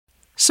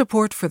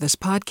Support for this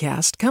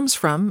podcast comes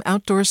from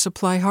Outdoor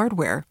Supply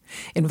Hardware,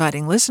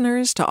 inviting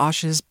listeners to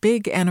Osh's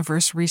big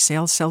anniversary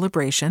sale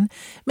celebration,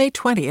 May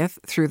 20th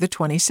through the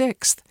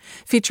 26th,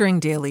 featuring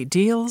daily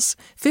deals,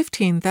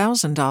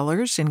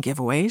 $15,000 in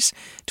giveaways,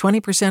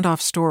 20% off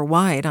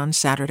store-wide on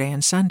Saturday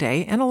and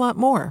Sunday, and a lot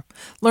more.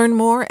 Learn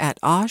more at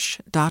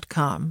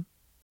osh.com.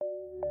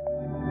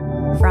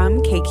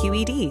 From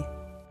KQED.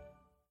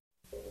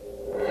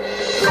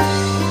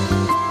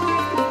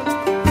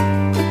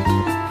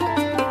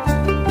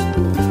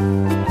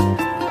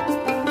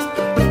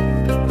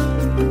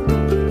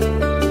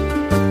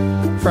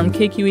 From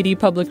KQED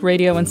Public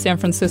Radio in San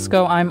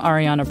Francisco, I'm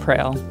Ariana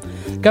Prael.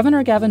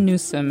 Governor Gavin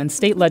Newsom and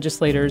state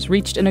legislators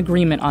reached an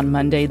agreement on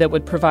Monday that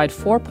would provide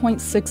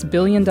 $4.6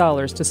 billion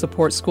to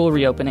support school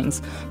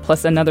reopenings,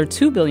 plus another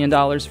 $2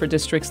 billion for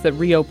districts that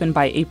reopen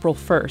by April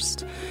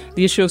 1st.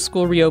 The issue of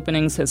school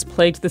reopenings has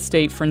plagued the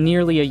state for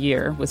nearly a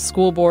year, with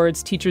school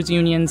boards, teachers'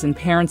 unions, and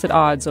parents at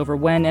odds over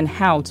when and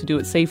how to do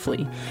it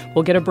safely.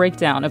 We'll get a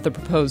breakdown of the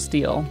proposed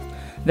deal.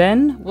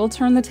 Then, we'll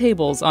turn the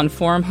tables on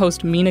Forum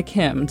host Mina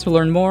Kim to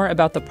learn more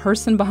about the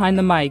person behind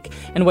the mic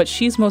and what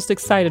she's most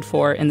excited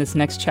for in this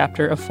next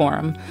chapter of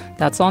Forum.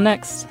 That's all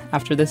next,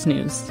 after this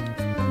news.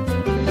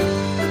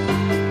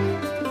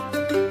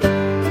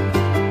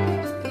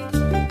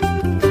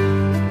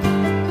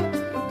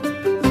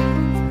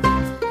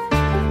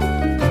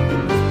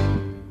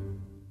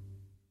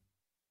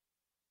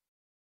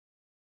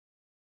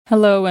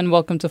 Hello and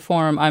welcome to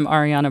Forum. I'm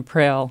Ariana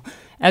Prael.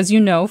 As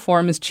you know,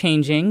 Forum is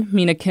changing.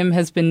 Mina Kim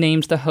has been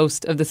named the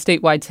host of the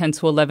statewide 10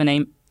 to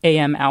 11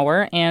 a.m.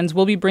 hour, and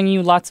we'll be bringing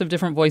you lots of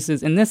different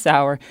voices in this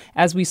hour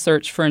as we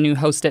search for a new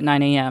host at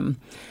 9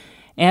 a.m.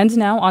 And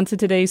now on to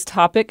today's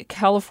topic,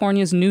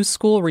 California's new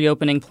school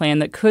reopening plan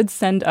that could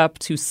send up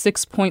to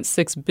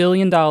 $6.6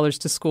 billion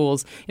to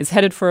schools is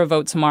headed for a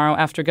vote tomorrow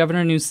after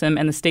Governor Newsom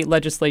and the state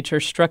legislature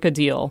struck a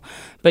deal.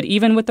 But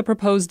even with the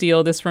proposed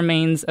deal, this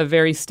remains a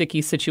very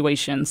sticky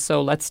situation.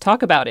 So let's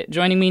talk about it.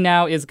 Joining me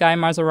now is Guy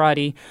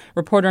Marzorati,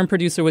 reporter and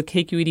producer with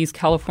KQED's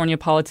California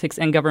Politics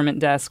and Government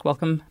Desk.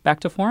 Welcome back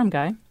to Forum,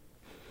 Guy.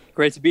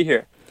 Great to be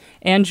here.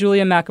 And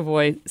Julia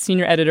McEvoy,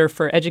 senior editor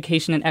for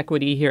Education and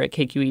Equity here at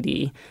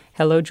KQED.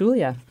 Hello,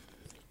 Julia.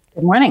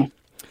 Good morning.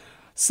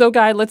 So,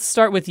 Guy, let's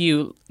start with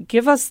you.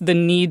 Give us the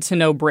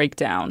need-to-know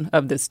breakdown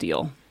of this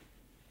deal.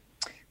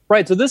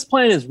 Right. So this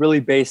plan is really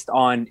based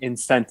on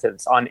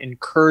incentives, on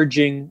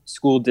encouraging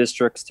school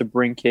districts to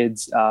bring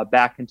kids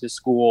back into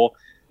school.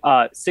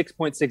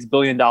 $6.6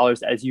 billion,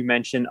 as you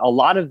mentioned. A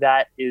lot of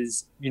that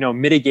is,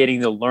 mitigating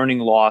the learning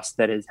loss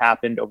that has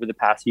happened over the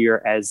past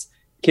year as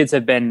kids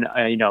have been,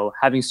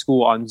 having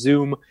school on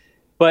Zoom.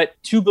 But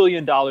 $2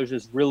 billion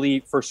is really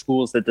for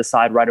schools that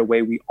decide right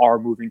away we are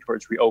moving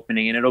towards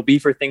reopening. And it'll be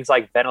for things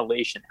like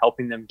ventilation,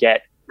 helping them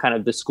get kind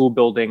of the school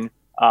building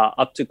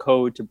up to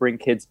code to bring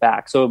kids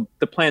back. So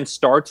the plan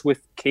starts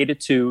with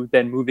K-2,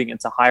 then moving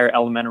into higher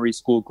elementary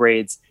school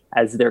grades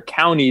as their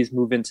counties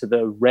move into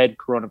the red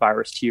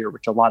coronavirus tier,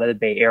 which a lot of the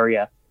Bay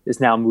Area is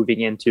now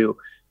moving into.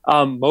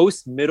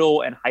 Most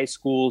middle and high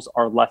schools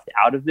are left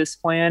out of this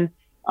plan.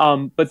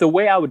 But the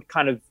way I would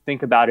kind of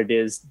think about it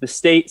is the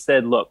state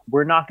said, look,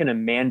 we're not going to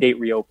mandate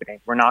reopening.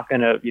 We're not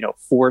going to,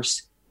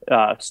 force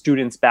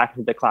students back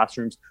into the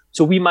classrooms.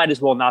 So we might as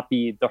well not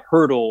be the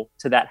hurdle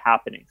to that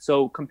happening.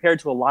 So compared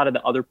to a lot of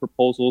the other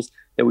proposals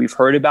that we've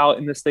heard about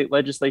in the state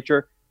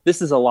legislature,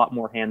 this is a lot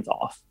more hands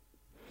off.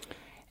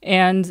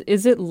 And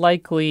is it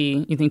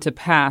likely, you think, to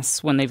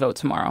pass when they vote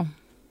tomorrow?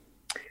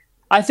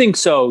 I think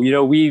so.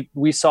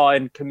 We saw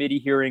in committee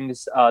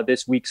hearings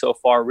this week so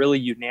far really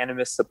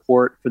unanimous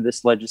support for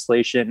this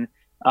legislation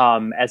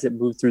as it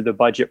moved through the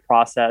budget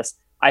process.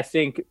 I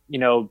think,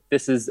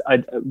 this is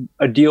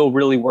a deal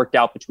really worked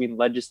out between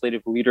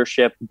legislative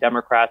leadership,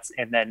 Democrats,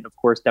 and then, of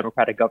course,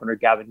 Democratic Governor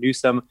Gavin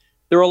Newsom.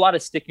 There are a lot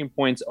of sticking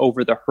points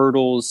over the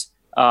hurdles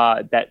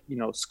that,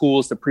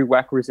 schools, the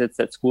prerequisites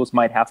that schools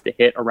might have to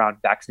hit around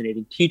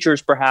vaccinating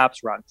teachers,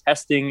 perhaps, around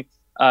testing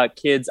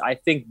kids. I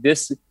think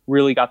this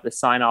really got the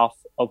sign off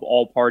of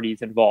all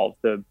parties involved,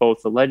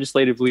 both the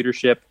legislative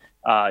leadership,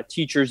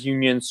 teachers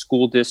unions,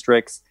 school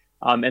districts.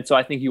 And so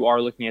I think you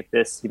are looking at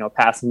this,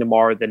 passing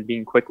tomorrow, then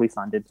being quickly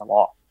signed into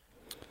law.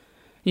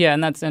 Yeah,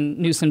 and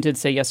Newsom did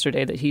say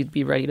yesterday that he'd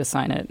be ready to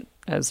sign it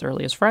as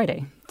early as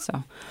Friday.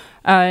 So,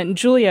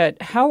 Julia,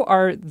 how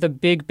are the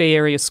big Bay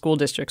Area school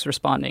districts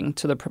responding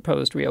to the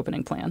proposed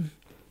reopening plan?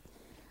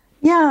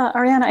 Yeah,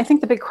 Ariana, I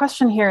think the big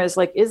question here is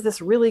is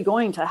this really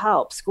going to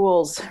help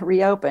schools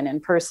reopen in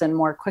person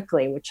more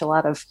quickly, which a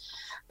lot of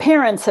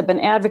parents have been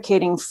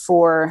advocating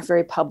for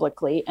very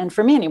publicly. And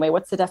for me anyway,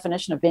 what's the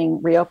definition of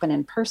being reopened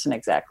in person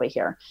exactly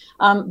here?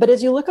 But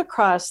as you look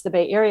across the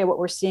Bay Area, what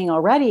we're seeing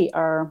already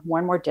are more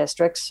and more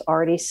districts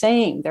already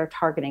saying they're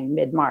targeting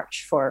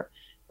mid-March for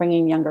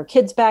bringing younger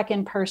kids back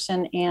in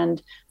person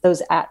and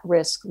those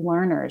at-risk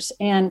learners.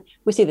 And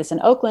we see this in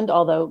Oakland,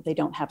 although they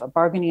don't have a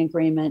bargaining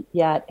agreement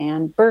yet,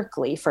 and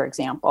Berkeley, for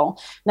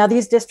example. Now,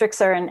 these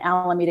districts are in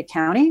Alameda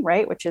County,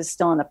 right, which is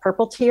still in the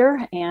purple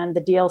tier. And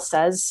the deal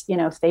says,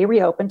 if they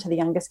reopen to the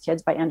youngest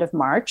kids by end of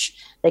March,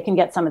 they can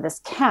get some of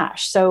this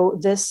cash. So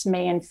this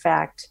may, in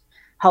fact,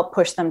 help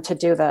push them to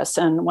do this.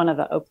 And one of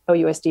the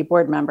OUSD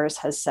board members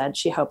has said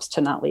she hopes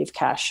to not leave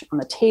cash on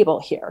the table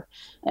here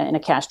in a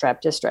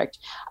cash-strapped district.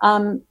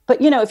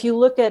 But, if you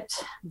look at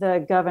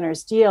the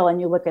governor's deal and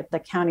you look at the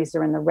counties that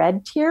are in the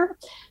red tier,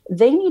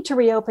 they need to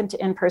reopen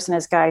to in-person,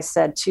 as Guy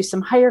said, to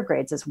some higher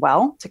grades as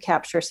well to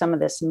capture some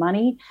of this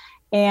money.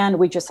 And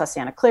we just saw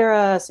Santa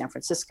Clara, San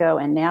Francisco,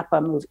 and Napa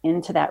move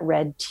into that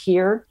red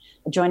tier,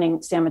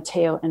 joining San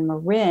Mateo and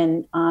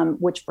Marin,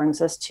 which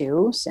brings us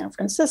to San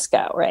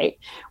Francisco, right,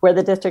 where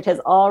the district has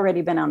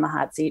already been on the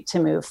hot seat to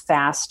move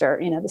faster.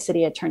 The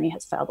city attorney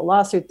has filed a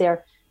lawsuit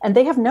there, and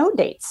they have no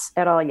dates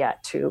at all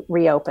yet to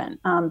reopen.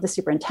 The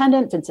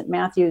superintendent, Vincent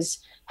Matthews,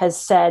 has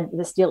said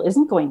this deal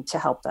isn't going to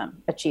help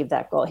them achieve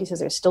that goal. He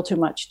says there's still too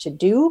much to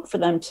do for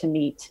them to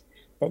meet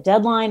the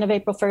deadline of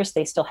April 1st.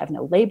 They still have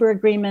no labor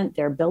agreement.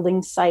 Their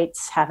building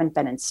sites haven't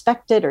been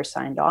inspected or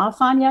signed off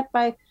on yet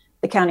by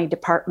the County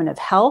Department of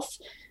Health.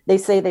 They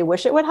say they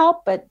wish it would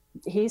help, but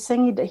he's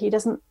saying he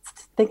doesn't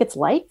think it's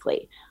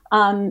likely.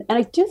 And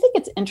I do think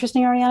it's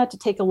interesting, Ariana, to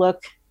take a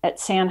look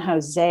at San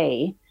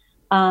Jose,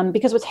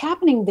 because what's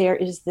happening there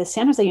is the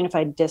San Jose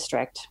Unified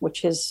District,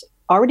 which has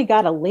already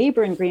got a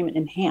labor agreement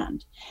in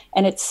hand,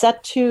 and it's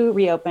set to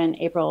reopen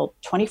April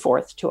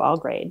 24th to all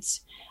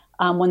grades.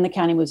 When the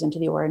county moves into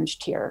the orange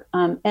tier.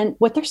 And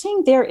what they're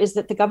saying there is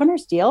that the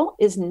governor's deal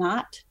is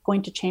not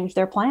going to change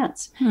their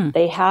plans.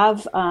 They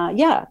have,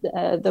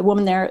 the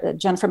woman there,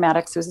 Jennifer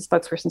Maddox, who's the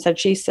spokesperson,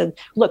 she said,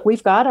 look,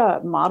 we've got a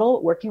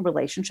model working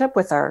relationship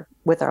with our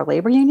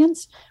labor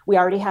unions. We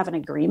already have an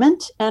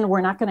agreement, and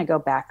we're not going to go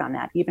back on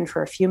that, even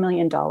for a few $1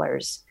 million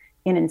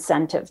in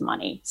incentive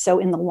money. So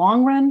in the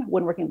long run,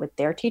 when working with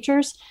their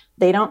teachers,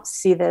 they don't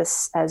see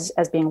this as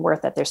being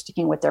worth it. They're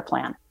sticking with their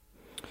plan.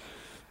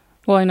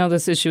 Well, I know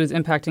this issue is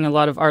impacting a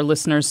lot of our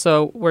listeners,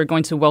 so we're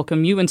going to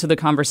welcome you into the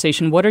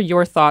conversation. What are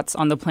your thoughts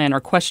on the plan or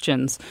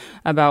questions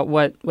about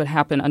what would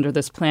happen under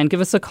this plan? Give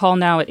us a call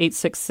now at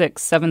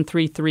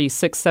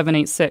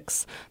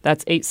 866-733-6786.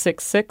 That's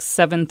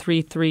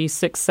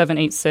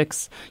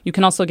 866-733-6786. You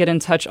can also get in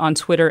touch on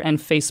Twitter and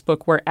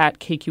Facebook. We're at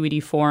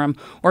KQED Forum,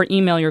 or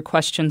email your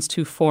questions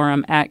to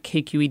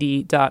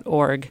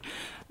forum@kqed.org.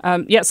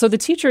 So the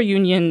teacher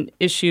union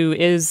issue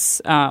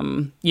is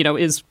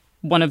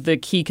one of the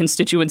key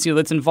constituents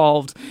that's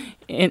involved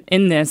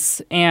in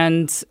this.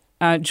 And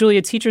Julia,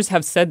 teachers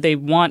have said they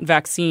want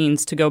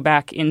vaccines to go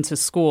back into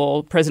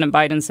school. President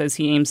Biden says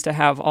he aims to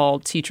have all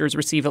teachers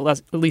receive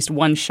at least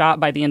one shot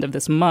by the end of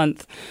this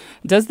month.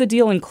 Does the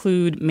deal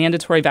include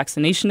mandatory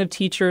vaccination of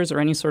teachers or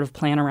any sort of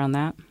plan around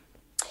that?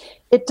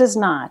 It does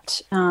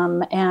not.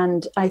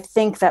 And I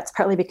think that's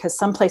partly because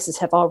some places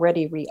have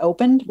already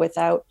reopened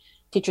without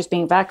teachers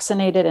being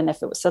vaccinated. And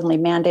if it was suddenly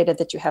mandated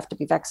that you have to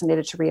be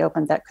vaccinated to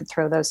reopen, that could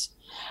throw those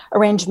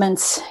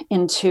arrangements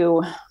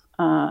into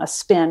a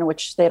spin,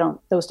 which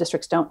those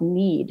districts don't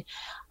need.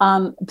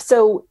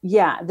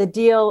 The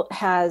deal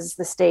has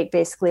the state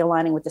basically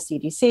aligning with the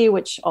CDC,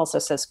 which also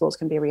says schools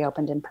can be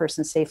reopened in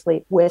person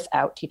safely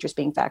without teachers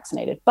being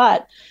vaccinated.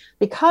 But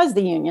because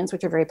the unions,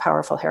 which are very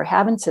powerful here,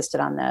 have insisted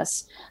on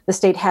this, the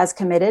state has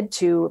committed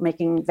to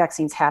making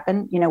vaccines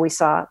happen. We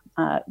saw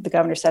the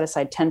governor set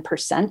aside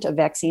 10% of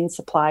vaccine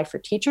supply for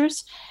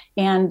teachers.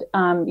 And,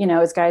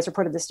 as Guy has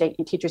reported, the state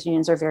and teachers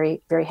unions are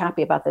very, very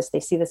happy about this. They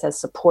see this as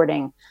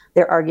supporting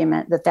their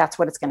argument that that's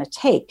what it's going to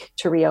take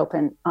to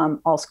reopen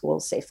all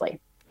schools safely.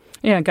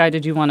 Yeah, Guy,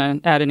 did you want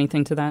to add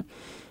anything to that?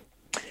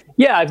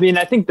 Yeah,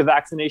 I think the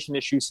vaccination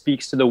issue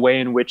speaks to the way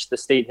in which the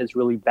state has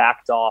really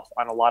backed off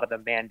on a lot of the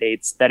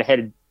mandates that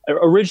had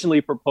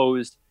originally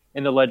proposed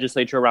in the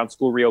legislature around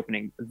school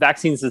reopening.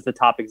 Vaccines is the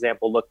top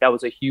example. Look, that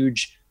was a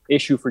huge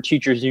issue for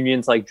teachers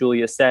unions, like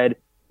Julia said.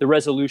 The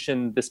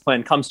resolution this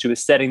plan comes to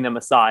is setting them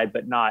aside,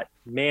 but not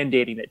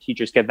mandating that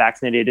teachers get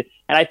vaccinated.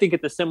 And I think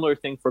it's a similar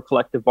thing for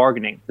collective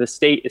bargaining. The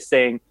state is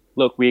saying,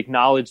 look, we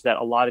acknowledge that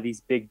a lot of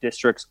these big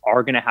districts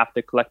are going to have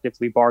to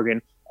collectively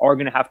bargain, are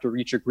going to have to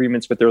reach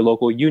agreements with their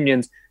local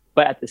unions.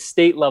 But at the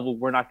state level,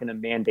 we're not going to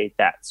mandate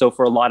that. So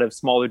for a lot of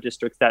smaller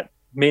districts that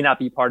may not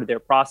be part of their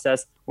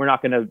process, we're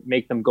not going to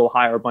make them go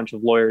hire a bunch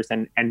of lawyers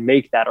and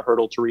make that a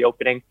hurdle to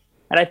reopening.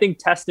 And I think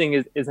testing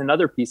is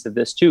another piece of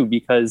this too,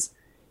 because,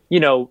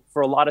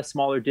 for a lot of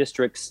smaller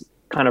districts,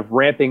 kind of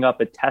ramping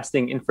up a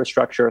testing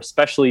infrastructure,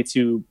 especially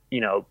to,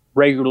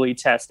 regularly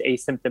test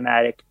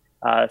asymptomatic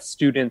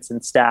students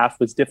and staff,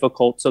 was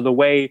difficult. So the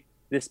way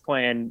this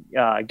plan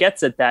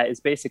gets at that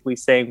is basically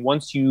saying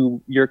once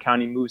your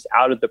county moves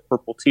out of the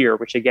purple tier,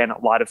 which again,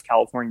 a lot of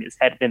California is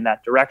headed in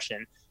that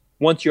direction.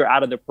 Once you're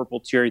out of the purple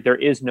tier, there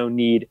is no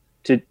need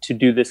to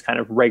do this kind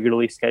of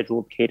regularly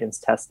scheduled cadence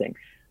testing.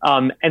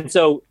 And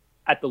so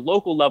at the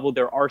local level,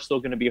 there are still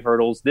going to be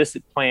hurdles. This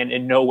plan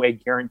in no way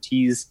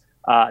guarantees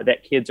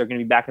that kids are going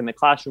to be back in the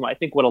classroom. I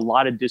think what a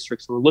lot of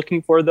districts were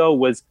looking for, though,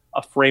 was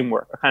a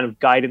framework, a kind of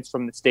guidance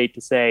from the state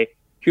to say,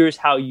 here's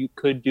how you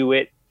could do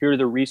it. Here are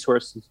the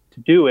resources to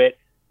do it.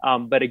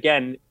 But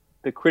again,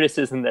 the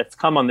criticism that's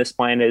come on this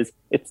plan is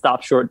it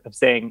stops short of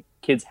saying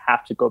kids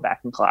have to go back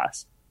in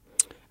class.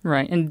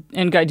 Right.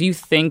 And Guy, do you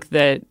think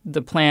that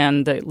the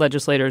plan that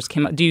legislators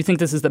came up, do you think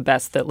this is the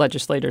best that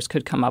legislators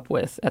could come up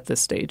with at this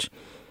stage,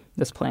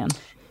 this plan?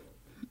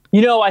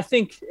 I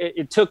think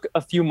it took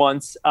a few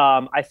months.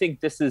 I think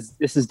this is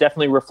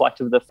definitely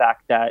reflective of the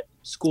fact that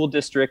school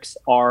districts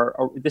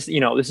this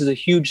is a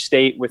huge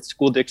state with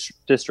school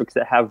districts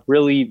that have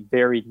really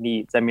varied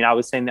needs. I mean, I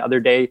was saying the other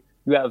day,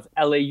 you have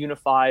LA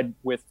Unified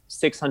with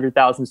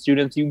 600,000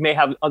 students. You may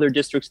have other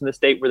districts in the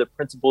state where the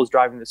principal is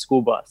driving the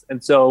school bus.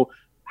 And so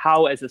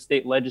how, as a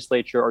state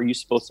legislature, are you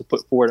supposed to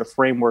put forward a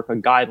framework of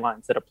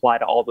guidelines that apply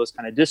to all those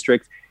kind of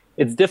districts?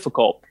 It's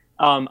difficult.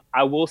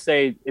 I will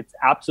say it's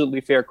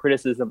absolutely fair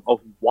criticism of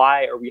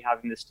why are we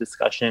having this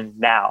discussion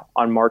now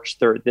on March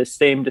 3rd, this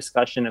same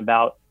discussion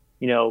about,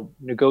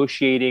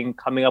 negotiating,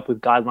 coming up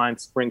with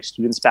guidelines to bring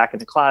students back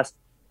into class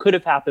could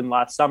have happened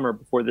last summer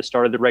before the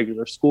start of the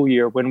regular school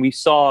year when we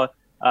saw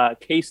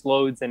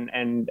caseloads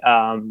and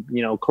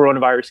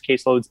coronavirus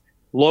caseloads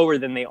lower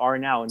than they are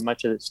now in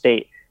much of the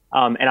state.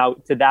 I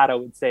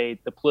would say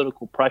the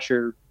political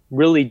pressure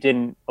really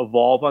didn't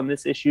evolve on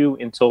this issue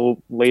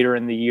until later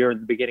in the year,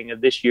 the beginning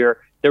of this year.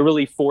 That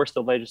really forced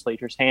the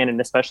legislature's hand, and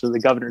especially the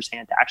governor's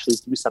hand, to actually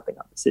do something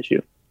on this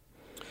issue.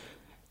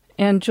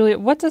 And Julia,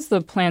 what does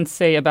the plan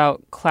say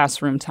about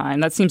classroom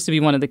time? That seems to be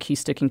one of the key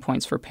sticking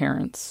points for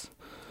parents.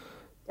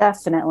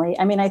 Definitely.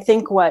 I mean, I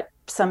think what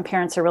some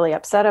parents are really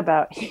upset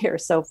about here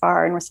so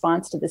far in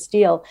response to this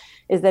deal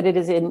is that it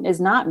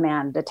is not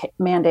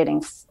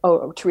mandating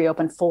to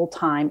reopen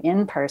full-time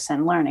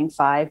in-person learning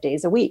 5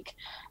 days a week.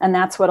 And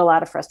that's what a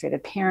lot of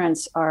frustrated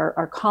parents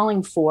are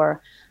calling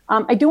for.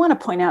 I do want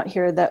to point out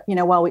here that,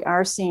 while we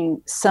are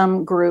seeing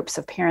some groups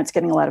of parents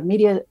getting a lot of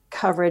media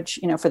coverage,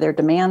 for their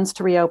demands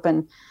to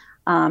reopen,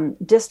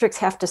 districts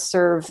have to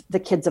serve the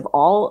kids of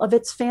all of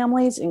its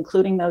families,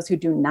 including those who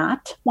do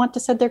not want to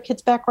send their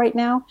kids back right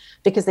now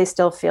because they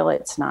still feel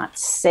it's not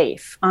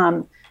safe.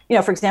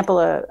 For example,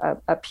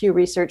 a Pew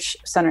Research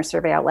Center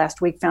survey out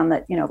last week found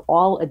that,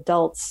 all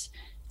adults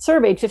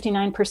surveyed,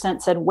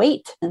 59% said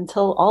wait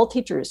until all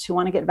teachers who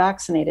want to get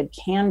vaccinated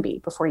can be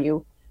before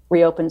you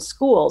reopen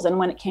schools. And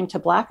when it came to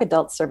Black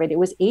adults surveyed, it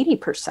was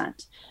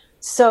 80%.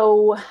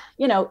 So,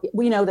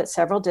 we know that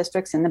several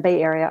districts in the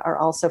Bay Area are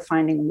also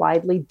finding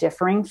widely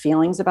differing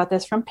feelings about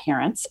this from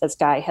parents, as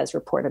Guy has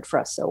reported for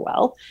us so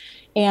well.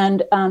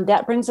 And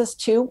that brings us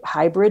to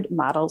hybrid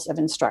models of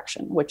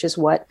instruction, which is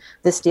what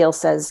this deal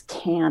says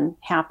can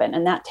happen.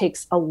 And that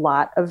takes a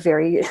lot of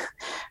very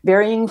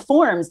varying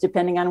forms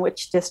depending on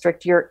which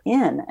district you're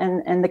in,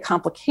 and the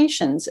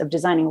complications of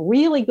designing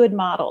really good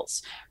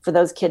models for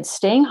those kids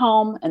staying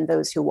home and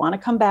those who want to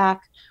come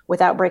back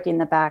without breaking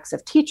the backs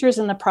of teachers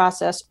in the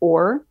process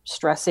or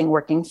stressing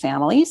working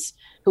families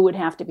who would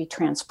have to be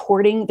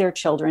transporting their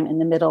children in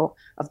the middle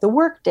of the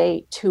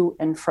workday to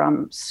and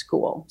from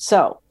school.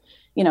 So,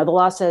 the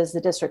law says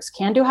the districts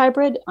can do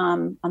hybrid.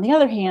 On the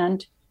other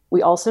hand,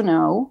 we also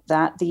know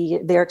that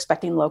they're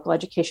expecting local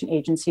education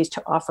agencies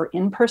to offer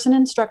in-person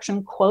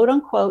instruction, quote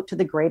unquote, to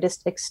the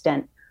greatest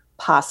extent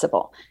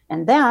possible.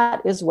 And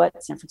that is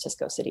what San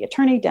Francisco City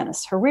Attorney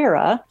Dennis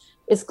Herrera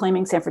is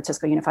claiming San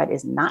Francisco Unified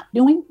is not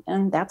doing,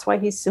 and that's why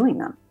he's suing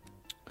them.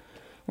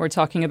 We're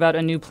talking about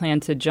a new plan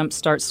to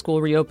jumpstart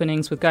school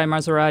reopenings with Guy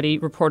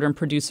Marzorati, reporter and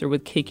producer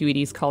with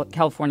KQED's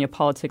California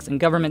Politics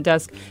and Government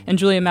Desk, and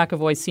Julia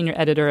McEvoy, senior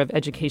editor of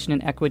Education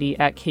and Equity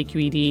at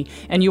KQED.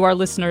 And you, our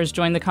listeners,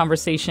 join the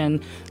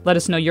conversation. Let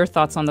us know your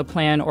thoughts on the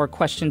plan or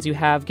questions you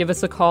have. Give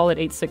us a call at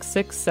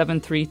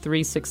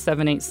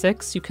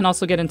 866-733-6786. You can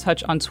also get in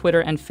touch on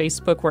Twitter and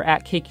Facebook. We're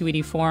at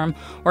KQED Forum,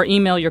 or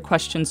email your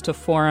questions to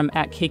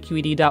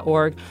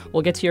forum@kqed.org.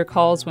 We'll get to your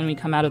calls when we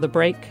come out of the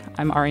break.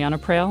 I'm Ariana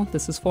Prael.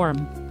 This is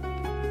Forum.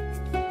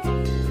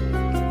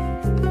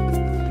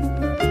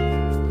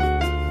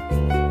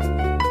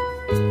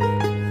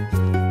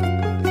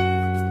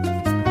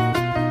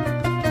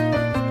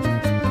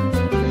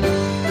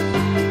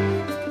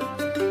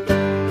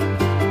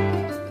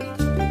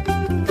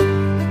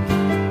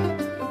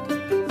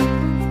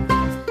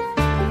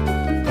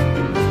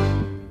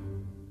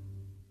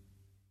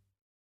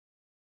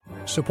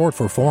 Support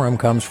for Forum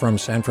comes from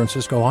San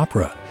Francisco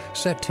Opera.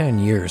 Set 10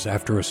 years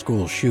after a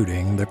school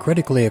shooting, the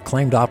critically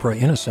acclaimed opera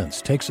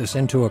Innocence takes us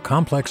into a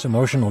complex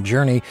emotional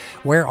journey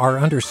where our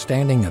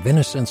understanding of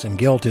innocence and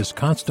guilt is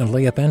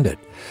constantly upended.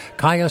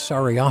 Kaya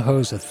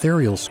Sariaho's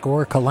ethereal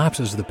score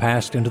collapses the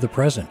past into the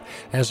present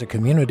as a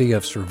community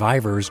of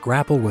survivors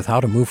grapple with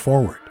how to move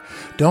forward.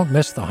 Don't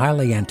miss the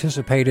highly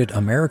anticipated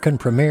American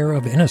premiere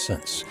of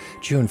Innocence,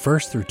 June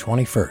 1st through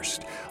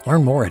 21st.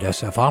 Learn more at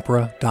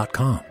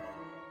sfopera.com.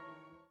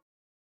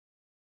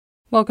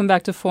 Welcome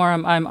back to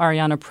Forum. I'm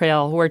Ariana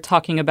Prael. We're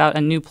talking about a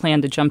new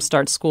plan to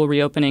jumpstart school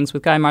reopenings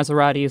with Guy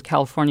Marzorati of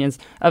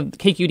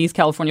KQED's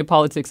California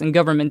Politics and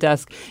Government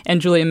Desk, and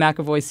Julia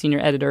McEvoy, Senior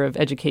Editor of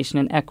Education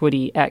and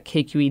Equity at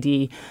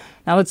KQED.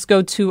 Now let's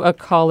go to a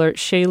caller,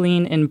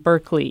 Shailene in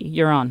Berkeley.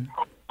 You're on.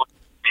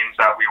 Means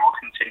that we will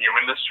continue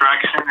in this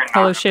direction. And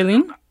hello,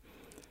 Shailene.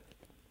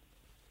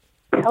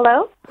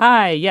 Hello.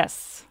 Hi.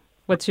 Yes.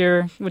 What's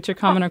your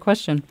comment or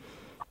question?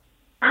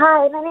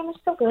 Hi, my name is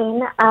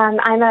Celine.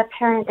 I'm a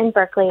parent in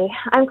Berkeley.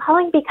 I'm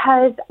calling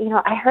because,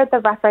 I heard the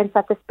reference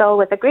that this bill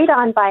was agreed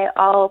on by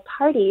all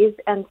parties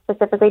and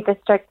specifically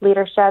district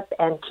leadership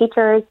and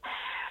teachers.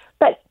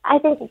 But I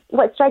think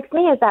what strikes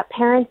me is that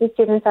parents and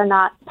students are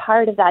not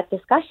part of that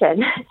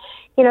discussion.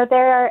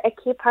 They're a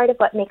key part of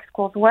what makes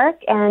schools work,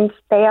 and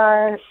they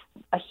are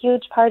a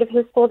huge part of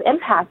who schools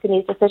impact and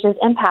these decisions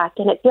impact.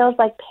 And it feels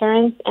like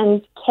parents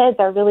and kids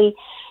are really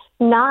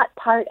not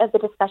part of the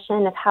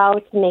discussion of how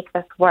to make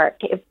this work.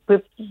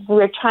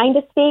 We're trying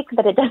to speak,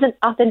 but it doesn't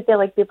often feel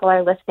like people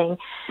are listening.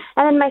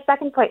 And then my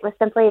second point was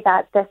simply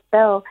that this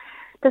bill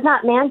does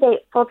not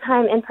mandate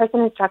full-time in-person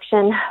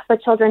instruction for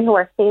children who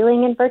are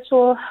failing in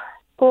virtual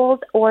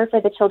schools or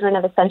for the children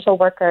of essential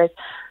workers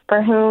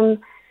for whom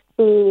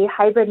the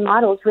hybrid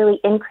models really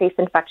increase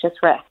infectious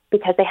risk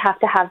because they have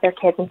to have their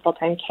kids in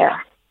full-time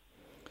care.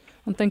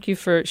 Well, thank you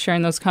for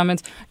sharing those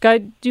comments. Guy,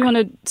 do you want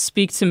to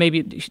speak to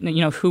maybe,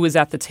 who was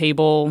at the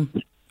table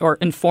or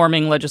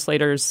informing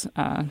legislators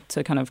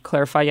to kind of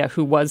clarify,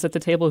 who was at the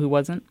table, who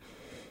wasn't?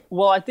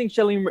 Well, I think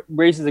Shailene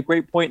raises a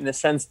great point in the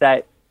sense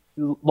that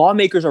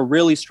lawmakers are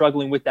really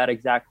struggling with that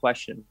exact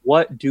question.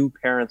 What do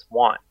parents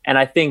want? And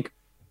I think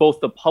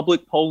both the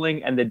public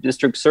polling and the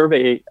district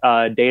survey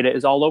data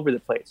is all over the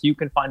place. You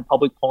can find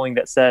public polling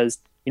that says,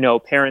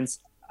 parents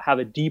have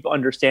a deep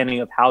understanding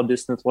of how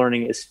distance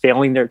learning is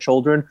failing their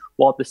children,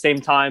 while at the same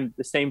time,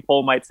 the same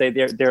poll might say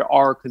there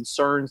are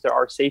concerns, there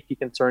are safety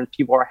concerns,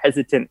 people are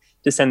hesitant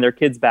to send their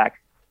kids back.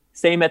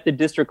 Same at the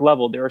district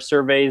level. There are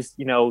surveys,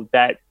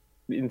 that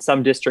in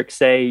some districts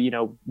say,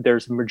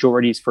 there's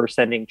majorities for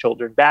sending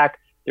children back.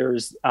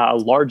 There's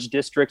large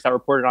districts I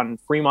reported on in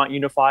Fremont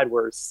Unified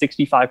where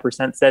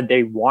 65% said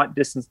they want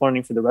distance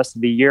learning for the rest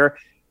of the year.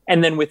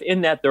 And then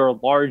within that, there are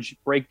large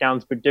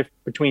breakdowns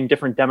between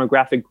different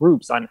demographic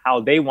groups on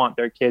how they want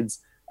their kids'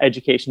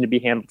 education to be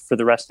handled for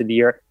the rest of the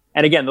year.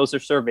 And again, those are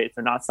surveys.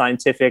 They're not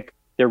scientific.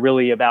 They're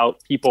really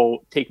about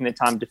people taking the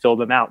time to fill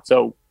them out.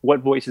 So what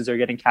voices are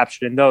getting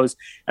captured in those?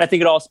 And I think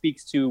it all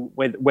speaks to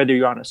whether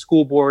you're on a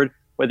school board,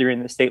 whether you're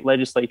in the state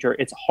legislature,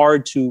 it's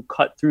hard to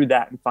cut through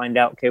that and find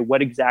out, okay,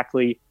 what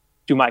exactly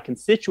do my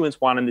constituents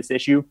want on this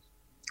issue?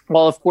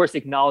 While, of course,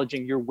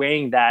 acknowledging you're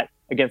weighing that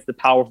against the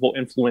powerful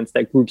influence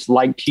that groups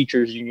like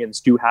teachers' unions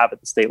do have at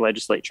the state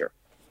legislature.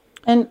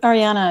 And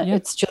Ariana,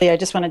 It's Julia. I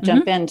just want to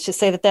jump in to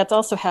say that that's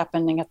also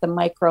happening at the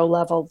micro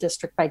level,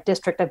 district by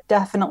district. I've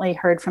definitely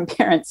heard from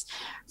parents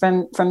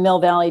from Mill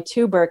Valley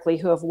to Berkeley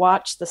who have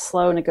watched the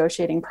slow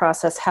negotiating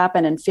process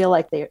happen and feel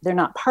like they're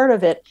not part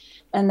of it.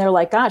 And they're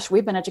like, gosh,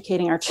 we've been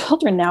educating our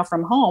children now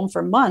from home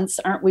for months.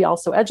 Aren't we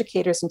also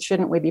educators? And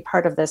shouldn't we be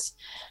part of this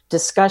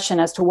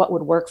discussion as to what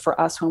would work for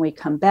us when we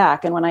come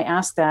back? And when I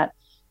ask that,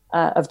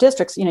 of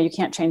districts, you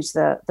can't change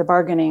the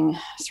bargaining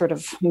sort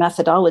of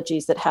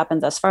methodologies that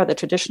happened thus far, the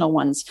traditional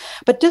ones.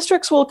 But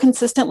districts will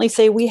consistently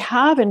say we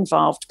have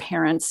involved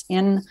parents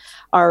in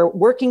our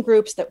working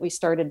groups that we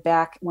started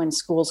back when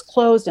schools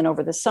closed, and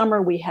over the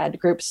summer we had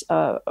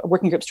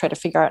working groups try to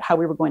figure out how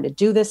we were going to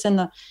do this in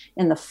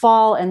the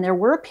fall. And there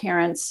were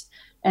parents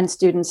and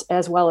students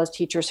as well as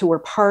teachers who were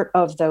part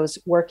of those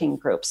working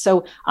groups.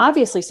 So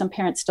obviously some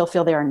parents still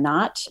feel they are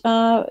not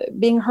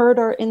being heard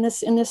or in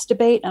this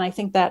debate, and I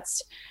think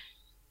that's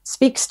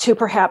speaks to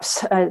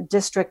perhaps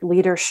district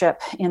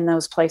leadership in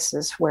those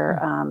places where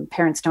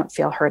parents don't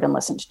feel heard and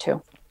listened to.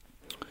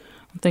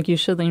 Thank you,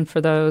 Shailene, for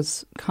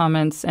those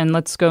comments. And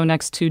let's go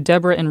next to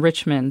Deborah in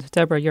Richmond.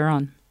 Deborah, you're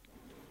on.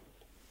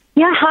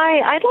 Yeah,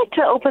 hi. I'd like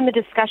to open the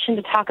discussion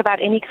to talk about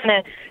any kind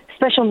of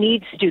special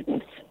needs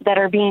students that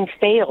are being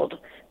failed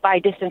by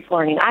distance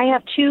learning. I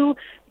have two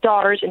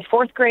daughters in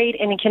fourth grade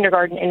and in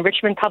kindergarten in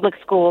Richmond Public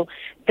School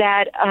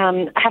that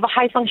have a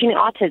high-functioning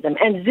autism,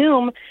 and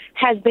Zoom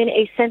has been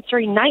a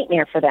sensory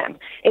nightmare for them.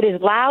 It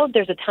is loud.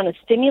 There's a ton of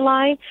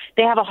stimuli.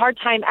 They have a hard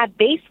time at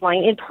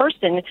baseline in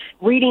person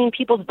reading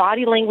people's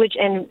body language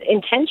and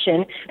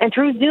intention, and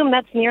through Zoom,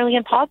 that's nearly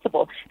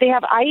impossible. They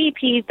have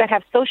IEPs that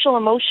have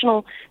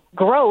social-emotional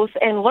growth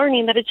and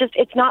learning that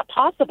it's not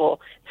possible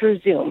through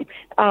Zoom.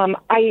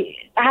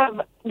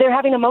 They're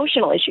having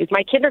emotional issues.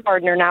 My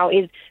kindergartner now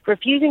is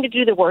refusing to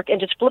do the work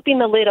and just flipping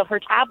the lid of her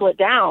tablet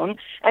down.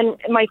 And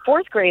my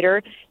fourth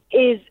grader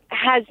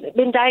has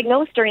been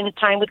diagnosed during this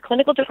time with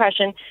clinical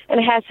depression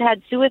and has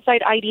had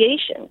suicide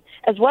ideation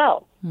as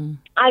well.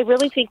 I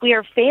really think we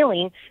are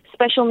failing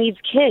special needs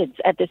kids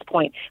at this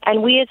point,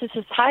 and we as a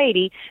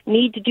society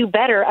need to do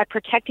better at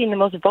protecting the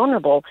most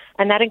vulnerable,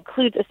 and that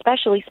includes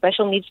especially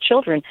special needs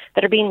children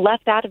that are being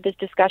left out of this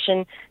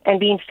discussion and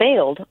being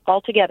failed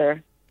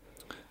altogether.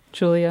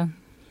 Julia?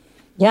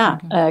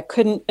 Yeah,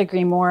 couldn't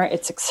agree more.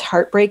 It's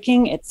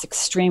heartbreaking. It's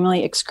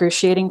extremely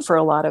excruciating for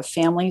a lot of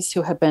families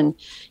who have been,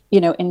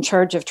 in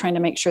charge of trying to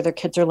make sure their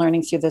kids are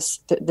learning through this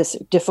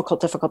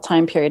difficult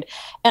time period.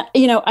 And,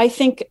 I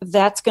think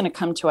that's going to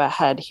come to a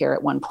head here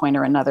at one point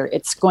or another.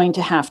 It's going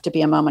to have to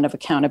be a moment of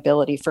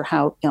accountability for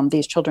how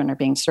these children are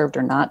being served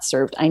or not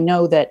served. I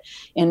know that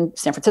in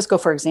San Francisco,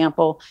 for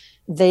example,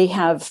 they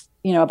have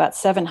about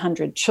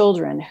 700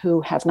 children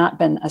who have not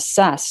been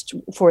assessed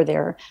for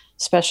their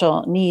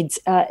special needs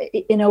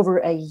in over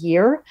a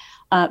year.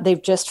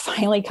 They've just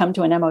finally come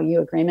to an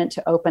MOU agreement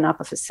to open up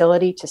a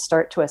facility to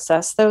start to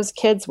assess those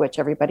kids, which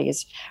everybody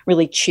is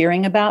really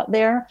cheering about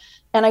there.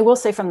 And I will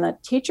say from the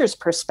teacher's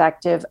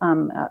perspective,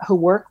 who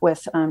work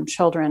with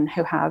children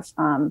who have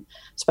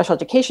special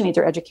education needs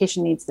or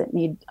education needs that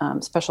need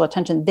special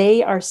attention,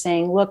 they are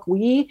saying, look,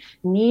 we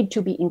need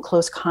to be in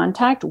close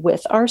contact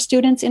with our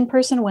students in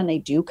person when they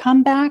do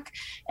come back.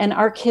 And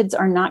our kids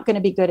are not going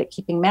to be good at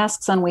keeping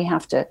masks on. We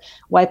have to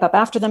wipe up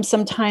after them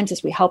sometimes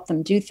as we help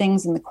them do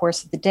things in the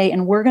course of the day.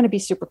 And we're going to be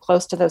super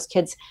close to those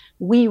kids.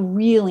 We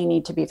really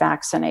need to be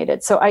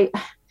vaccinated. So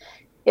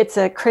it's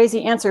a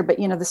crazy answer, but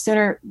the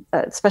sooner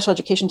special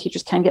education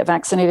teachers can get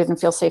vaccinated and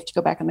feel safe to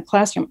go back in the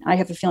classroom, I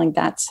have a feeling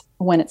that's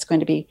when it's going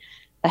to be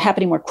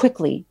happening more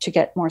quickly to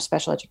get more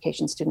special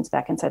education students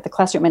back inside the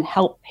classroom and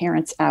help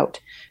parents out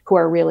who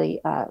are really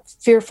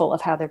fearful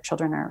of how their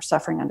children are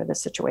suffering under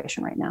this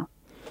situation right now.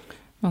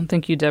 Well,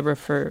 thank you, Deborah,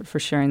 for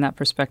sharing that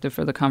perspective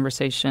for the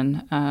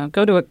conversation.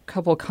 Go to a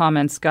couple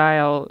comments. Guy,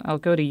 I'll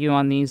go to you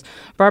on these.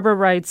 Barbara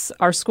writes,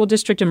 our school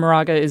district in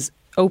Moraga is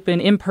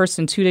open in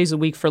person 2 days a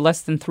week for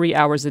less than 3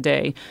 hours a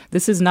day.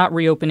 This is not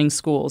reopening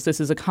schools. This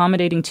is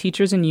accommodating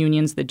teachers and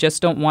unions that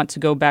just don't want to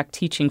go back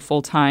teaching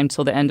full time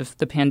till the end of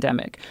the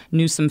pandemic.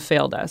 Newsom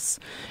failed us.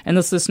 And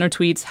this listener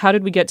tweets, how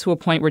did we get to a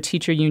point where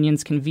teacher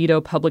unions can veto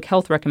public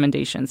health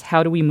recommendations?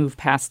 How do we move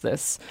past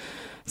this?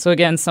 So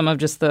again, some of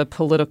just the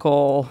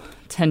political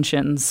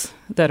tensions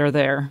that are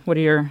there. What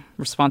are your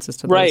responses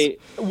to those? Right.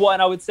 Well,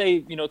 and I would say,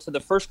 to the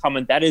first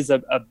comment, that is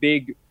a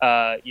big,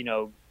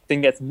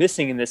 thing that's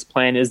missing in this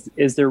plan is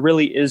there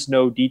really is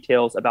no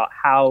details about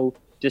how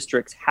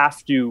districts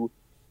have to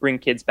bring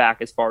kids back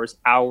as far as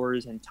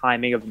hours and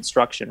timing of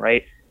instruction,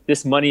 right?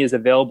 This money is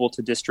available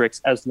to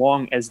districts as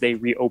long as they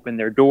reopen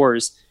their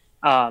doors.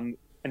 And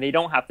they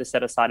don't have to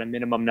set aside a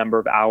minimum number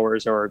of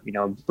hours or,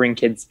 bring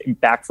kids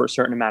back for a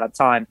certain amount of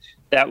time.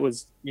 That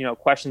was,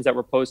 questions that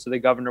were posed to the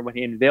governor when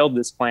he unveiled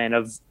this plan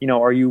of,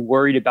 are you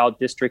worried about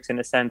districts in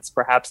a sense,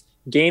 perhaps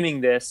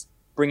gaming this,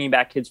 bringing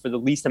back kids for the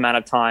least amount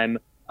of time,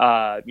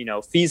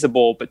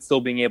 feasible, but still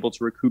being able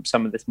to recoup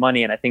some of this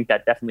money. And I think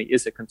that definitely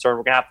is a concern.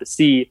 We're going to have to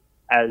see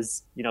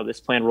as,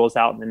 this plan rolls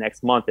out in the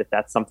next month, if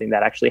that's something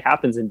that actually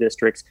happens in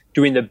districts,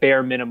 doing the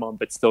bare minimum,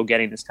 but still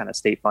getting this kind of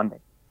state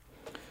funding.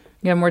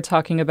 Again, we're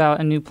talking about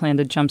a new plan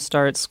to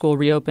jumpstart school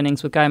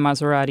reopenings with Guy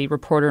Maserati,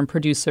 reporter and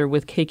producer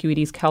with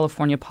KQED's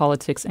California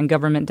Politics and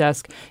Government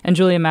Desk, and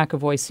Julia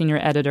McEvoy, senior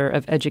editor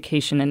of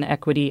Education and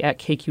Equity at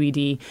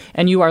KQED.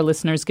 And you, our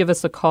listeners, give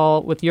us a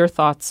call with your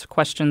thoughts,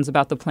 questions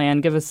about the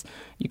plan.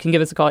 You can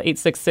give us a call at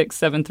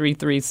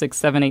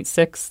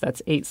 866-733-6786.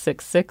 That's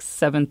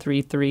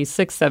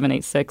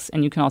 866-733-6786.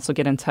 And you can also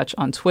get in touch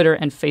on Twitter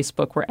and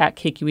Facebook. We're at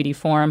KQED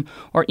Forum,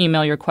 or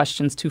email your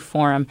questions to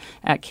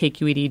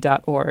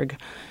forum@kqed.org.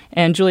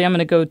 And Julie, I'm going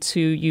to go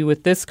to you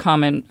with this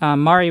comment.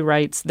 Mari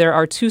writes, there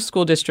are 2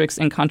 school districts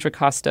in Contra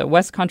Costa,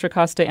 West Contra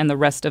Costa and the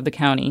rest of the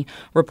county.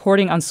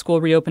 Reporting on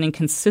school reopening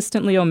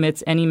consistently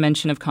omits any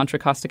mention of Contra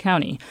Costa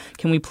County.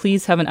 Can we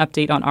please have an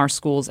update on our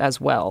schools as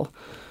well?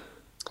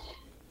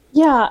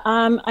 Yeah,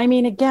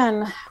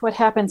 again, what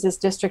happens is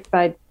district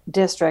by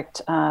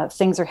district,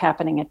 things are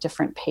happening at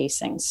different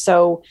pacings.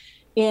 So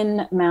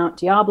in Mount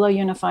Diablo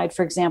Unified,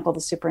 for example,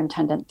 the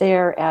superintendent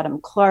there,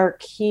 Adam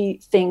Clark, he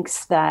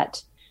thinks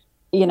that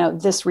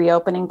this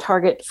reopening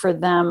target for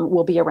them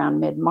will be around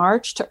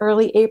mid-March to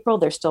early April.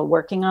 They're still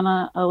working on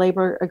a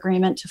labor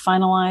agreement to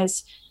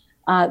finalize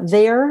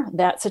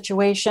that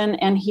situation.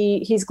 And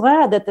he's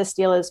glad that this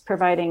deal is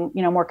providing,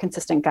 more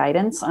consistent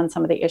guidance on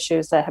some of the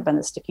issues that have been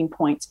the sticking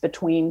points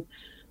between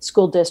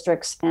school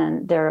districts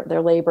and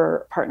their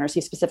labor partners.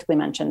 He specifically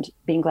mentioned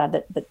being glad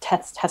that the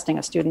testing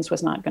of students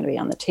was not going to be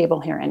on the table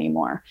here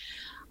anymore.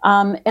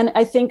 And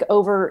I think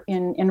over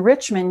in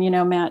Richmond,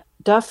 Matt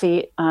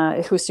Duffy,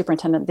 who's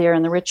superintendent there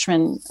in the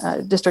Richmond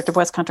district of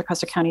West Contra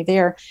Costa County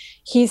there,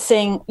 he's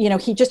saying,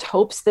 he just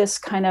hopes this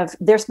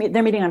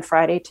they're meeting on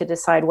Friday to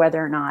decide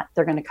whether or not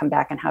they're going to come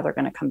back and how they're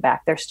going to come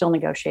back. They're still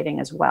negotiating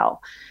as well.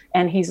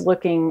 And he's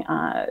looking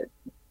to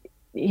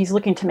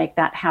make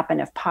that happen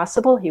if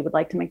possible. He would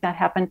like to make that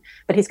happen,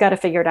 but he's got to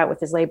figure it out with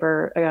his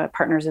labor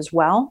partners as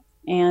well.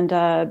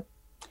 And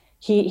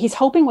he's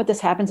hoping what this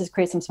happens is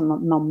create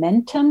some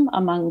momentum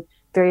among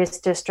various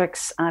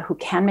districts who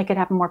can make it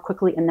happen more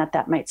quickly, and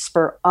that might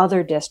spur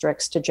other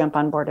districts to jump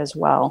on board as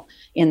well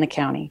in the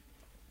county.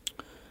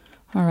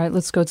 All right,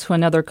 let's go to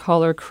another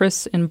caller.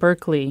 Chris in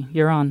Berkeley,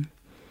 you're on.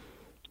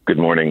 Good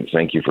morning.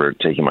 Thank you for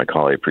taking my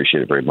call. I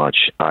appreciate it very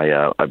much. I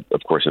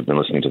of course, have been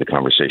listening to the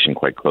conversation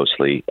quite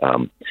closely.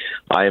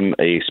 I'm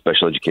a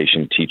special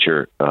education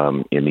teacher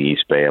in the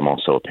East Bay. I'm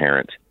also a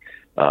parent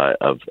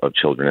of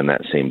children in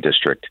that same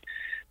district.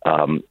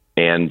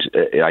 And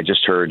I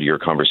just heard your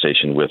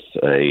conversation with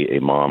a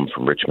mom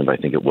from Richmond, I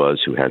think it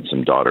was, who had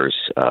some daughters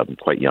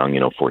quite young,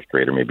 fourth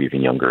grade or maybe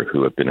even younger,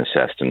 who have been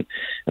assessed and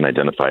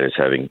identified as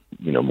having,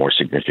 more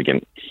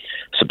significant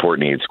support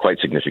needs, quite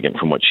significant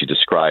from what she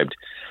described.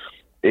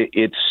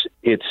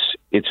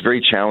 It's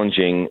very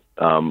challenging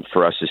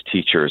for us as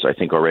teachers. I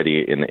think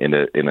already in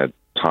a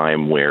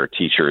time where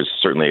teachers,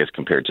 certainly as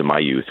compared to my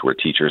youth, where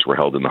teachers were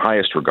held in the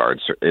highest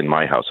regards, in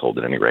my household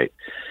at any rate,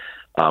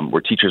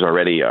 where teachers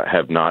already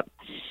have not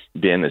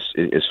been,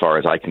 as far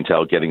as I can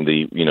tell, getting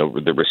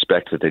the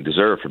respect that they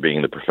deserve for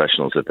being the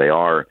professionals that they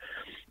are.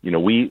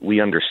 We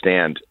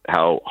understand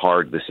how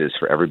hard this is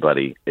for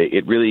everybody.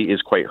 It really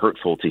is quite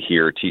hurtful to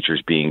hear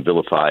teachers being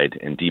vilified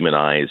and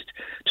demonized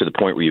to the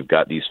point where you've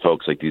got these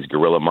folks like these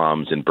guerrilla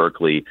moms in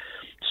Berkeley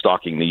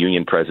stalking the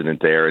union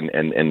president there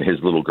and his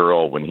little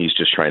girl when he's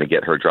just trying to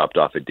get her dropped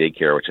off at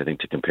daycare, which I think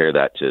to compare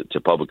that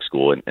to public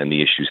school and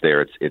the issues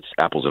there, it's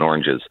apples and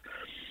oranges.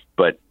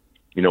 But,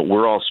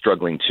 we're all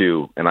struggling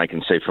too. And I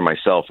can say for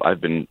myself, I've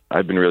been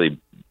really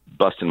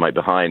busting my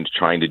behind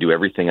trying to do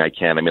everything I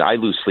can. I mean, I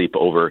lose sleep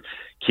over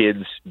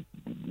kids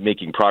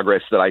making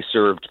progress that I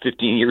served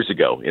 15 years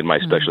ago in my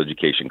special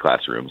education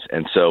classrooms.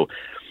 And so,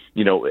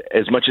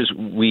 as much as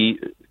we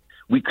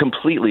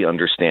completely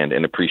understand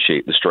and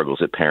appreciate the struggles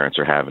that parents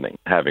are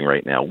having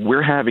right now,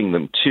 we're having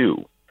them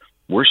too.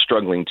 We're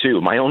struggling too.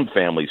 My own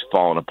family's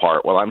fallen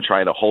apart while I'm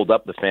trying to hold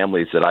up the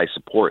families that I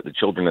support, the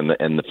children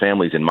and the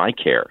families in my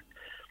care.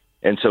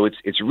 And so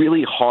it's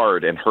really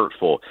hard and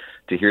hurtful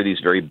to hear these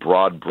very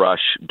broad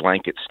brush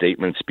blanket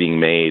statements being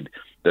made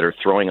that are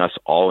throwing us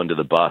all into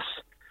the bus.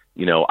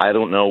 I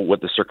don't know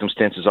what the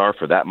circumstances are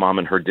for that mom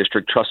in her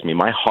district. Trust me,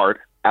 my heart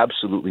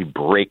absolutely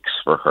breaks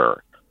for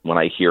her when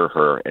I hear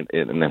her and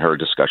then her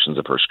discussions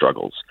of her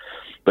struggles.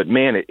 But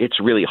man, it's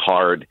really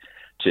hard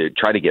to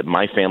try to get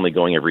my family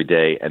going every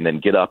day and then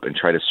get up and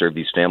try to serve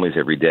these families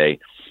every day.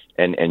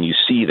 And you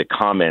see the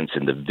comments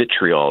and the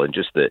vitriol and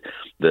just the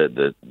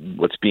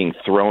what's being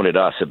thrown at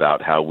us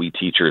about how we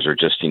teachers are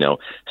just,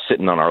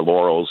 sitting on our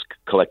laurels,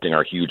 collecting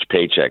our huge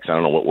paychecks. I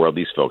don't know what world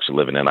these folks are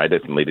living in. I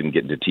definitely didn't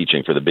get into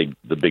teaching for the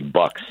big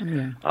bucks.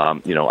 Yeah.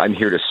 I'm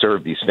here to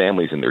serve these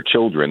families and their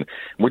children.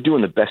 We're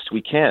doing the best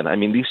we can. I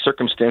mean, these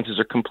circumstances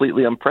are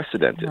completely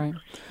unprecedented. Right.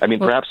 I mean,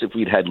 perhaps if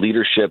we'd had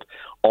leadership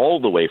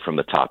all the way from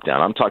the top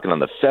down, I'm talking on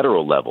the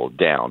federal level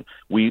down,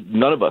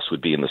 none of us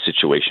would be in the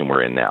situation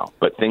we're in now.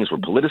 But things were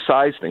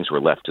politicized, things were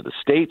left to the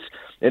states,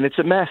 and it's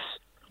a mess.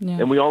 Yeah.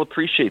 And we all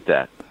appreciate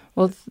that.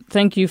 Well,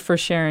 thank you for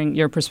sharing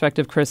your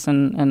perspective, Chris,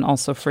 and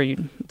also for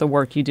the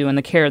work you do and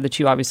the care that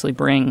you obviously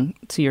bring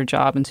to your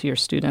job and to your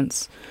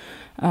students.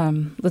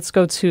 Let's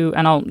go to,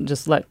 and I'll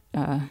just let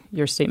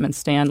your statement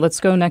stand. Let's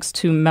go next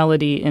to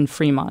Melody in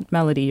Fremont.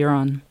 Melody, you're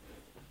on.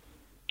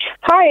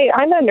 Hi,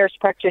 I'm a nurse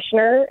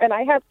practitioner, and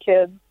I have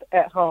kids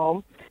at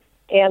home,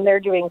 and they're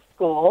doing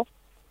school.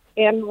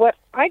 And what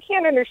I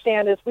can't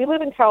understand is we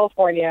live in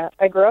California.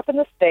 I grew up in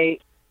the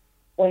state.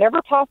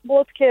 Whenever possible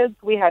as kids,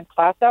 we had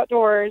class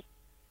outdoors.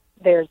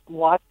 There's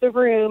lots of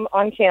room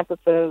on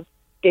campuses.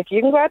 If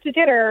you can go out to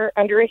dinner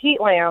under a heat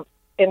lamp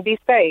and be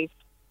safe,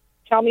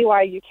 tell me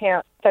why you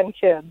can't send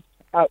kids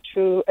out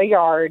to a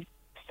yard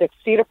 6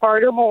 feet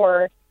apart or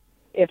more.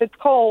 If it's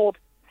cold,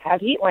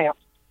 have heat lamps.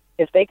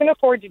 If they can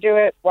afford to do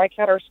it, why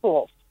can't our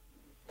schools?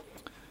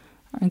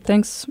 All right,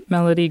 thanks,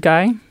 Melody.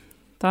 Guy,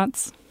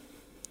 thoughts?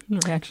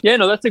 Reaction? Yeah,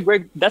 no, that's a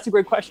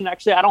great question.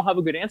 Actually, I don't have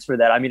a good answer for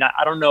that. I mean,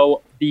 I don't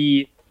know.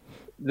 The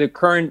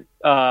current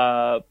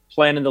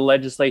plan in the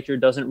legislature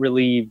doesn't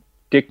really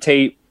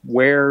dictate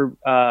where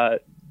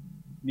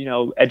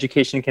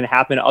education can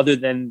happen other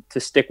than to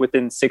stick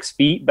within 6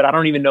 feet. But I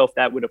don't even know if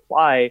that would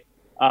apply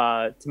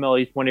to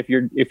Melody's point if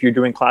you're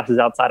doing classes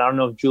outside. I don't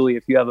know if Julie,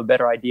 if you have a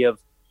better idea of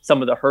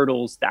some of the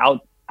hurdles, the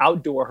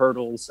outdoor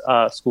hurdles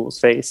schools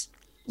face.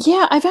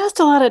 Yeah, I've asked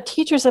a lot of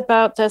teachers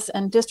about this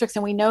and districts,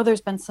 and we know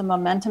there's been some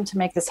momentum to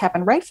make this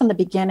happen right from the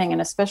beginning, and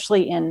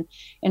especially in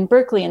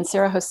Berkeley. And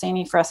Sarah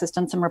Hosseini for us has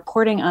done some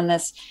reporting on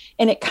this,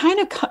 and it kind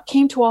of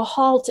came to a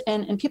halt,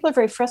 and people are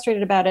very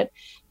frustrated about it.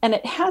 And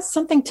it has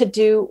something to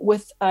do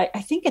with, I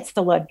think it's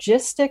the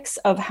logistics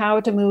of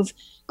how to move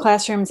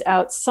classrooms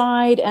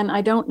outside, and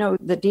I don't know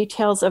the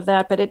details of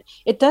that, but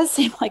it does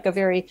seem like a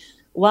very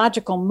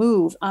logical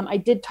move. I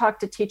did talk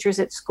to teachers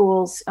at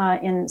schools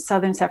in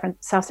South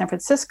San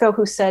Francisco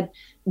who said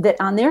that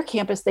on their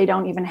campus, they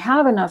don't even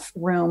have enough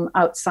room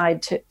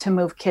outside to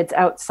move kids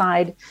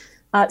outside.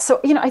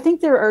 So, I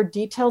think there are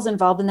details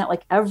involved in that,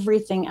 like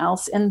everything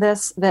else in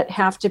this, that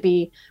have to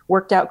be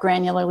worked out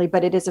granularly.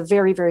 But it is a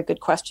very, very good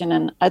question.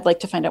 And I'd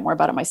like to find out more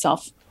about it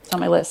myself. It's on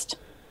my list.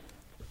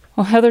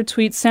 Well, Heather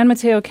tweets, San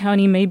Mateo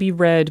County may be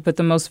red, but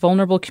the most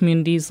vulnerable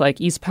communities like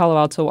East Palo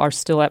Alto are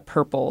still at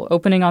purple.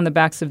 Opening on the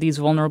backs of these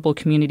vulnerable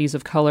communities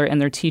of color and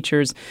their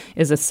teachers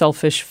is a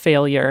selfish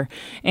failure.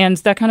 And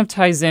that kind of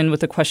ties in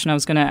with the question I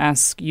was going to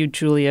ask you,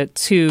 Julia,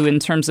 too, in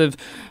terms of,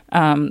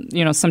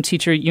 some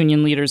teacher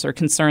union leaders are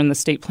concerned the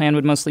state plan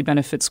would mostly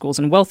benefit schools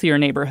in wealthier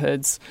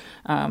neighborhoods.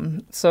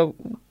 So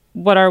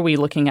what are we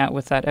looking at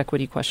with that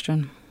equity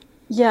question?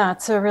 Yeah,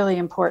 it's a really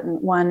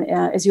important one.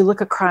 As you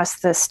look across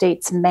the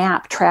state's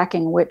map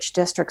tracking which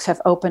districts have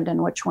opened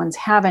and which ones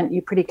haven't,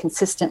 you pretty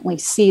consistently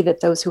see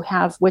that those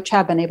which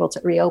have been able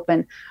to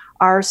reopen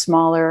are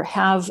smaller,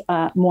 have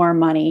more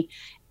money,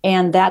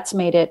 and that's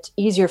made it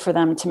easier for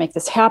them to make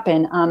this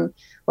happen.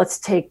 Let's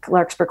take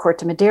Larkspur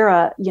Corte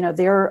Madera.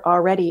 They're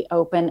already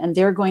open, and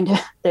they're going to,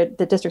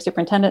 the district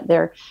superintendent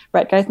there,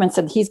 Brett Geithman,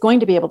 said he's going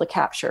to be able to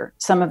capture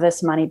some of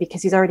this money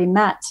because he's already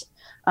met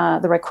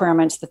the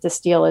requirements that this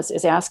deal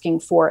is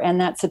asking for.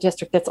 And that's a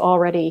district that's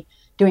already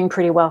doing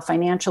pretty well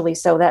financially.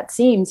 So that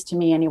seems to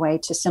me anyway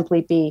to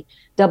simply be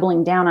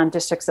doubling down on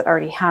districts that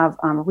already have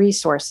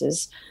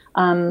resources.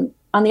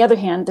 On the other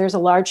hand, there's a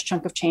large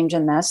chunk of change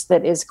in this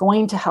that is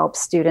going to help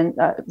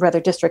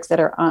districts that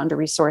are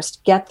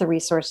under-resourced get the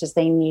resources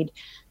they need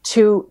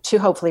to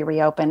hopefully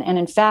reopen. And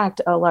in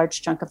fact, a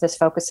large chunk of this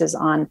focuses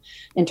on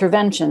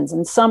interventions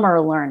and summer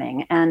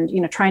learning and,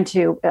 trying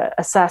to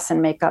assess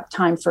and make up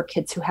time for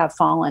kids who have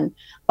fallen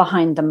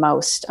behind the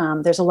most.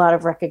 There's a lot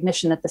of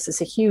recognition that this is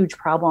a huge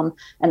problem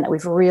and that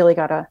we've really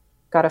got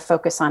to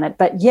focus on it.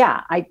 But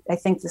yeah, I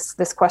think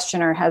this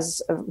questioner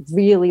has a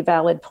really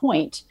valid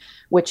point,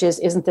 which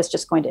isn't this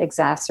just going to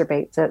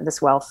exacerbate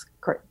this wealth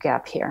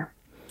gap here?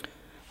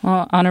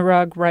 Well,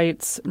 Anurag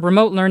writes,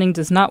 remote learning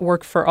does not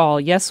work for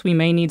all. Yes, we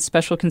may need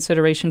special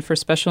consideration for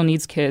special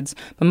needs kids,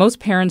 but most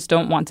parents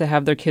don't want to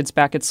have their kids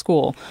back at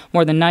school.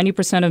 More than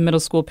 90% of middle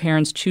school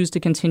parents choose to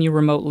continue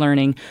remote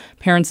learning.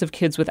 Parents of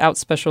kids without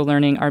special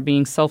learning are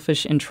being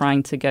selfish in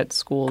trying to get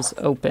schools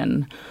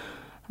open.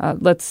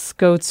 Let's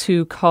go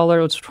to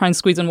caller. Let's try and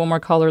squeeze in one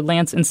more caller.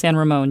 Lance in San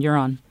Ramon, you're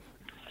on.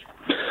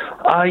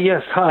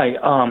 Yes, hi.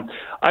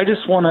 I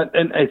just want to,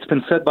 and it's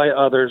been said by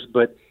others,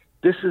 but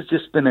this has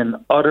just been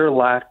an utter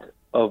lack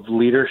of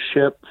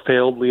leadership,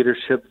 failed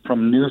leadership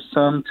from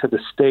Newsom to the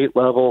state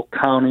level,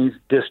 counties,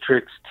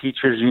 districts,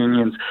 teachers'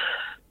 unions.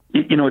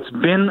 It's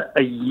been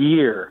a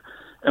year,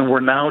 and we're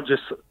now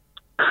just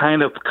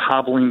kind of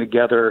cobbling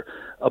together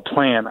a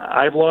plan.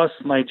 I've lost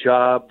my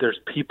job. There's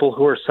people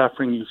who are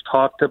suffering. You've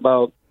talked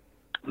about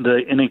the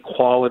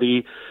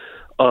inequality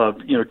of,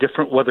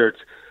 different, whether it's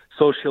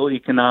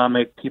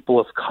socioeconomic, people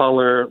of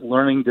color,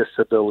 learning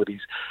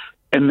disabilities.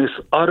 And this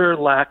utter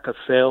lack of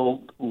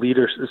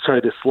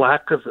this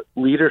lack of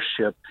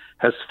leadership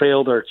has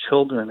failed our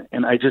children.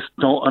 And I just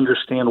don't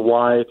understand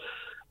why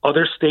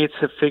other states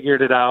have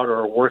figured it out or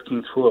are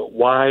working through it,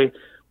 why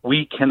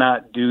we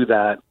cannot do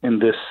that in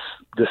this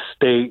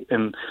state.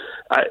 And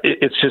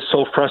it's just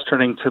so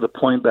frustrating to the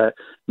point that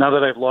now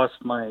that I've lost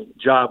my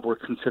job, we're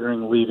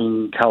considering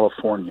leaving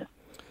California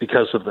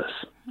because of this.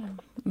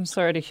 I'm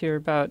sorry to hear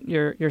about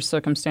your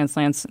circumstance,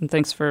 Lance, and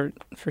thanks for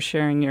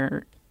sharing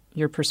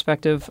your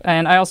perspective.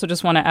 And I also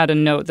just want to add a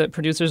note that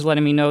producers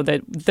letting me know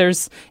that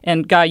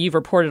and Guy, you've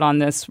reported on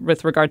this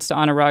with regards to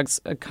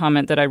Anurag's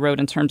comment that I wrote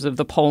in terms of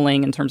the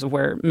polling, in terms of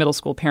where middle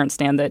school parents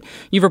stand, that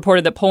you've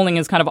reported that polling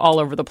is kind of all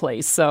over the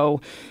place.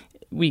 So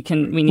we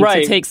need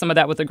to take some of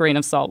that with a grain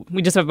of salt.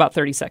 We just have about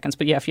 30 seconds,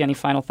 but yeah, if you have any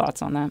final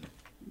thoughts on that.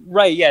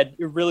 Right. Yeah,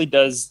 it really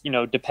does,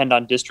 depend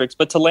on districts.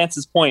 But to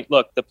Lance's point,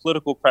 look, the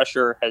political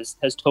pressure has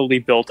totally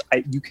built.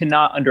 You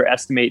cannot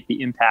underestimate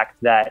the impact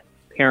that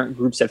parent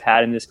groups have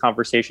had in this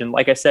conversation.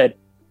 Like I said,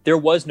 there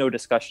was no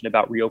discussion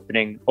about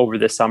reopening over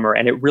the summer,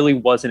 and it really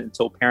wasn't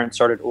until parents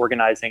started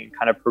organizing and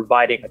kind of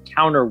providing a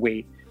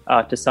counterweight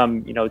to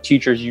some,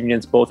 teachers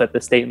unions, both at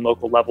the state and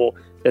local level,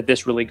 that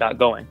this really got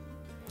going.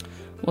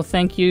 Well,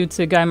 thank you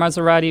to Guy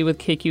Marzorati with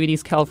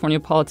KQED's California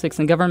Politics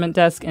and Government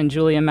Desk and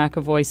Julia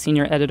McAvoy,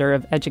 Senior Editor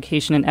of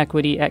Education and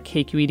Equity at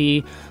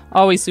KQED.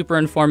 Always super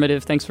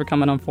informative. Thanks for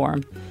coming on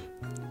Forum.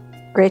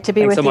 Great to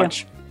be with you. Thanks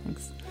so much.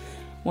 Thanks.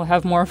 We'll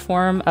have more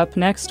Forum up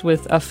next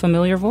with a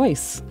familiar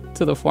voice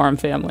to the Forum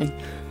family.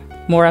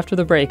 More after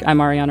the break. I'm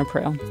Ariana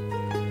Proehl.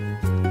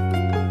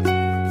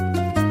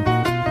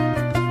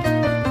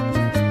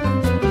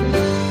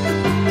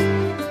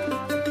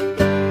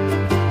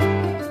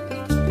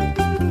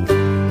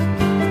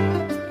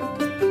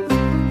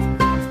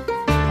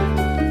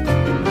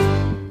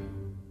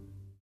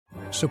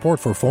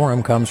 Support for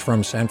Forum comes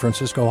from San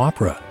Francisco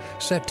Opera.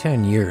 Set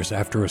 10 years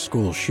after a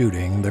school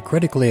shooting, the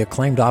critically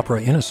acclaimed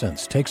opera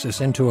Innocence takes us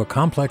into a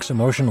complex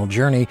emotional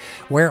journey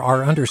where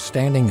our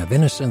understanding of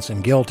innocence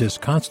and guilt is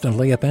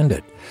constantly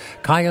upended.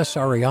 Kaya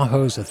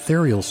Sariaho's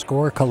ethereal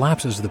score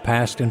collapses the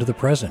past into the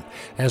present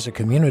as a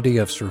community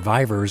of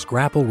survivors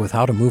grapple with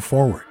how to move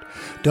forward.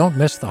 Don't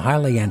miss the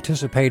highly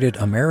anticipated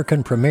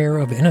American premiere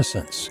of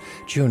Innocence,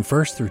 June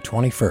 1st through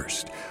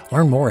 21st.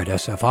 Learn more at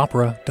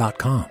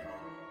sfopera.com.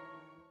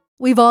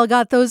 We've all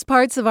got those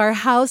parts of our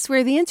house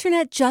where the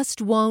internet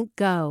just won't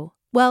go.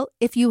 Well,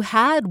 if you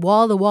had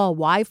wall-to-wall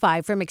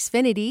Wi-Fi from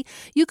Xfinity,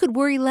 you could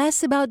worry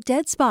less about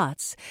dead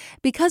spots.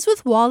 Because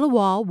with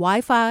wall-to-wall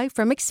Wi-Fi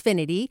from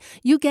Xfinity,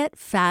 you get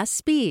fast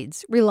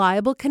speeds,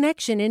 reliable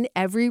connection in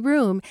every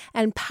room,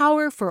 and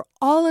power for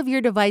all of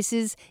your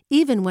devices,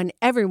 even when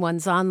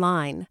everyone's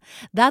online.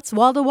 That's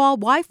wall-to-wall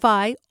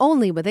Wi-Fi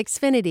only with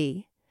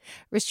Xfinity.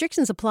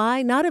 Restrictions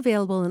apply, not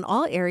available in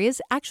all areas.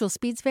 Actual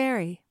speeds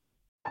vary.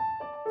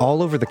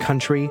 All over the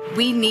country,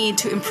 we need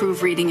to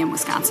improve reading in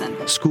Wisconsin.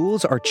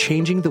 Schools are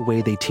changing the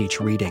way they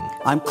teach reading.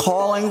 I'm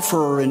calling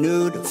for a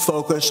renewed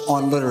focus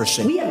on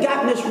literacy. We have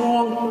gotten this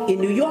wrong in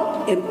New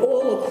York and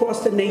all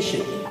across the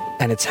nation.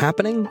 And it's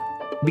happening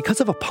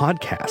because of a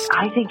podcast.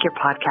 I think your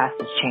podcast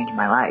has changed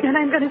my life. And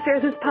I'm going to share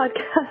this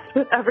podcast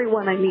with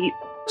everyone I meet.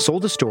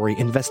 Sold a Story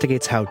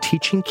investigates how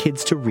teaching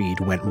kids to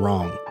read went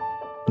wrong.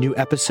 New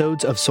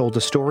episodes of Sold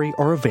a Story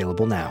are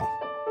available now.